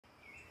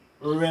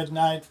Red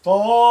night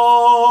falls,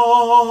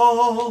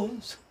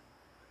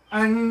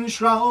 and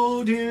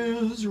shroud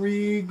his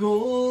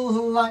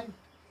regal light.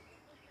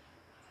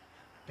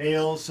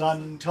 Pale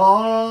sun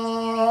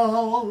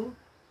tall,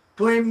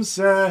 gleams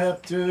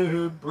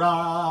scepter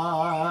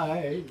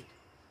bright.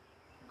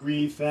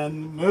 Grief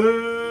and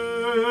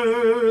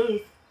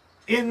mirth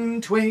in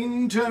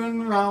twain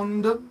turn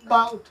round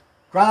about.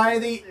 Cry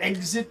the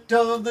exit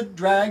of the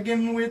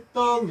dragon with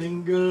a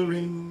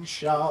lingering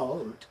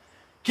shout.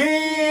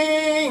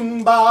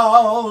 King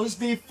bows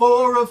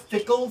before a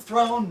fickle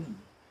throne.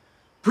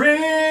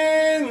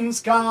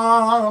 Prince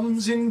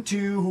comes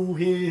into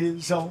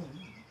his own.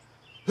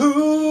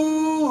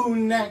 Who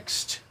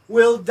next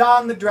will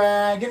don the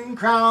dragon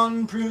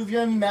crown? Prove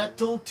your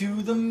mettle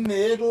to the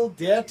middle,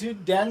 dare to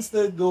dance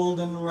the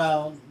golden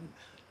round.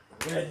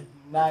 Red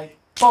night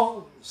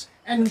falls,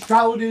 and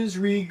shroud his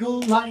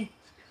regal light.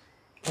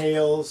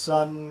 Pale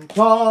sun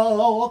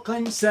tall,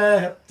 claims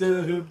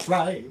scepter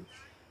bright.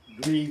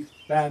 Grief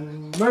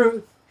and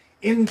mirth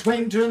in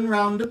twain turn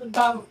round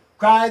about.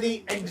 Cry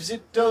the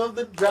exit of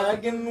the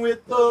dragon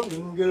with a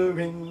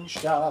lingering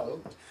shout.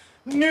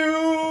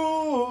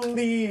 New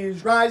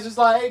leaves rises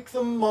like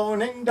the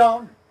morning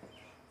dawn.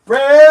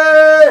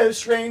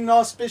 Fresh rain,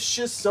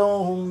 auspicious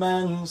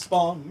omen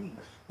spawn.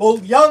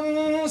 Bold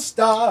young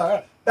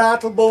star,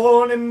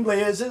 battle-born in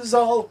blazes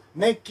all.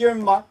 Make your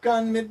mark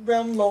on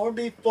mid-realm lore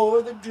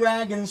before the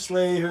dragon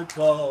slayer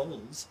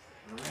calls.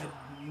 Red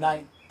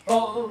night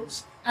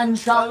falls, and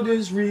shroud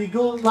his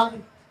regal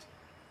light.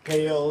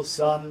 Pale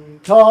sun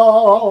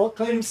tall,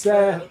 claims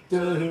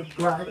scepter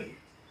bright.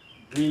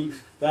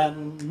 Grief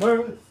and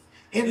mirth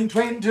in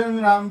twain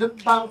turn round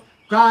about.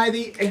 Cry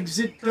the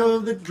exit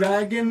of the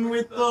dragon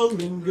with a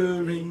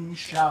lingering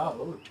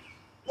shout.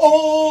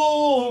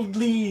 Old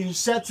leaves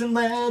sets in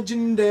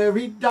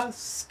legendary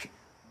dusk.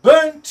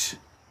 Burnt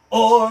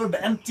orb,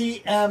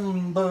 empty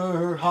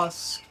ember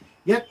husk.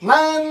 Yet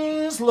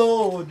lands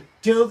load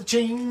till the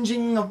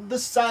changing of the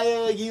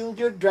sire. Yield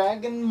your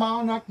dragon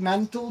monarch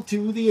mantle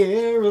to the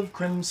air of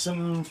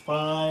crimson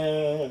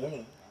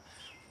fire.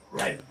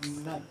 Red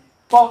night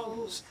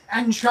falls,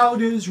 and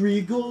shroud his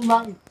regal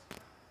light.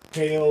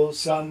 Pale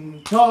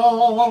sun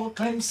tall,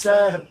 claims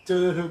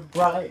scepter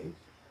bright.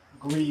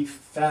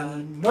 Grief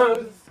and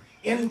mirth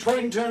in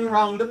twain turn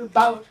round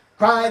about.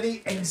 Cry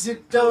the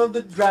exit of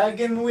the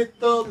dragon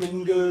with a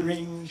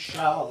lingering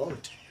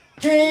shout.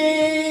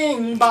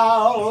 King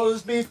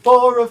bows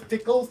before a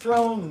fickle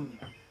throne.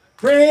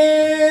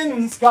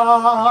 Prince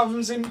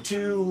comes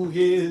into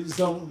his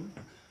own.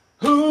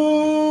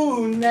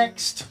 Who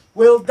next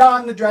will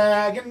don the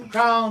dragon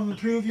crown?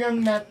 Prove your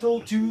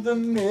mettle to the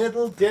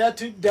middle, dare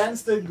to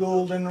dance the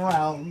golden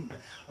round.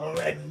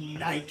 Red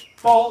night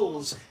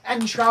falls,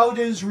 and shroud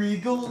his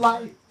regal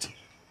light.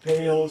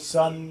 Pale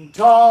sun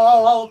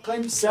tall,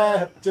 claims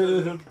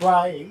scepter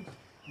bright.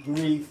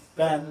 Grief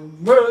and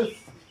mirth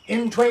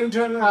in twain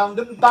turn round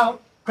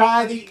about.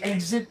 Cry the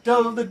exit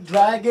of the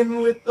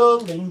dragon with a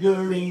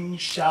lingering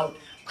shout.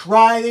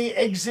 Cry the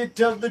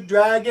exit of the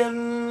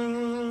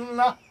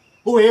dragon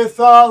with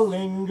a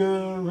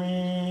lingering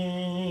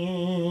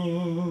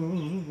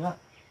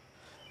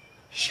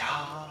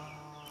shout.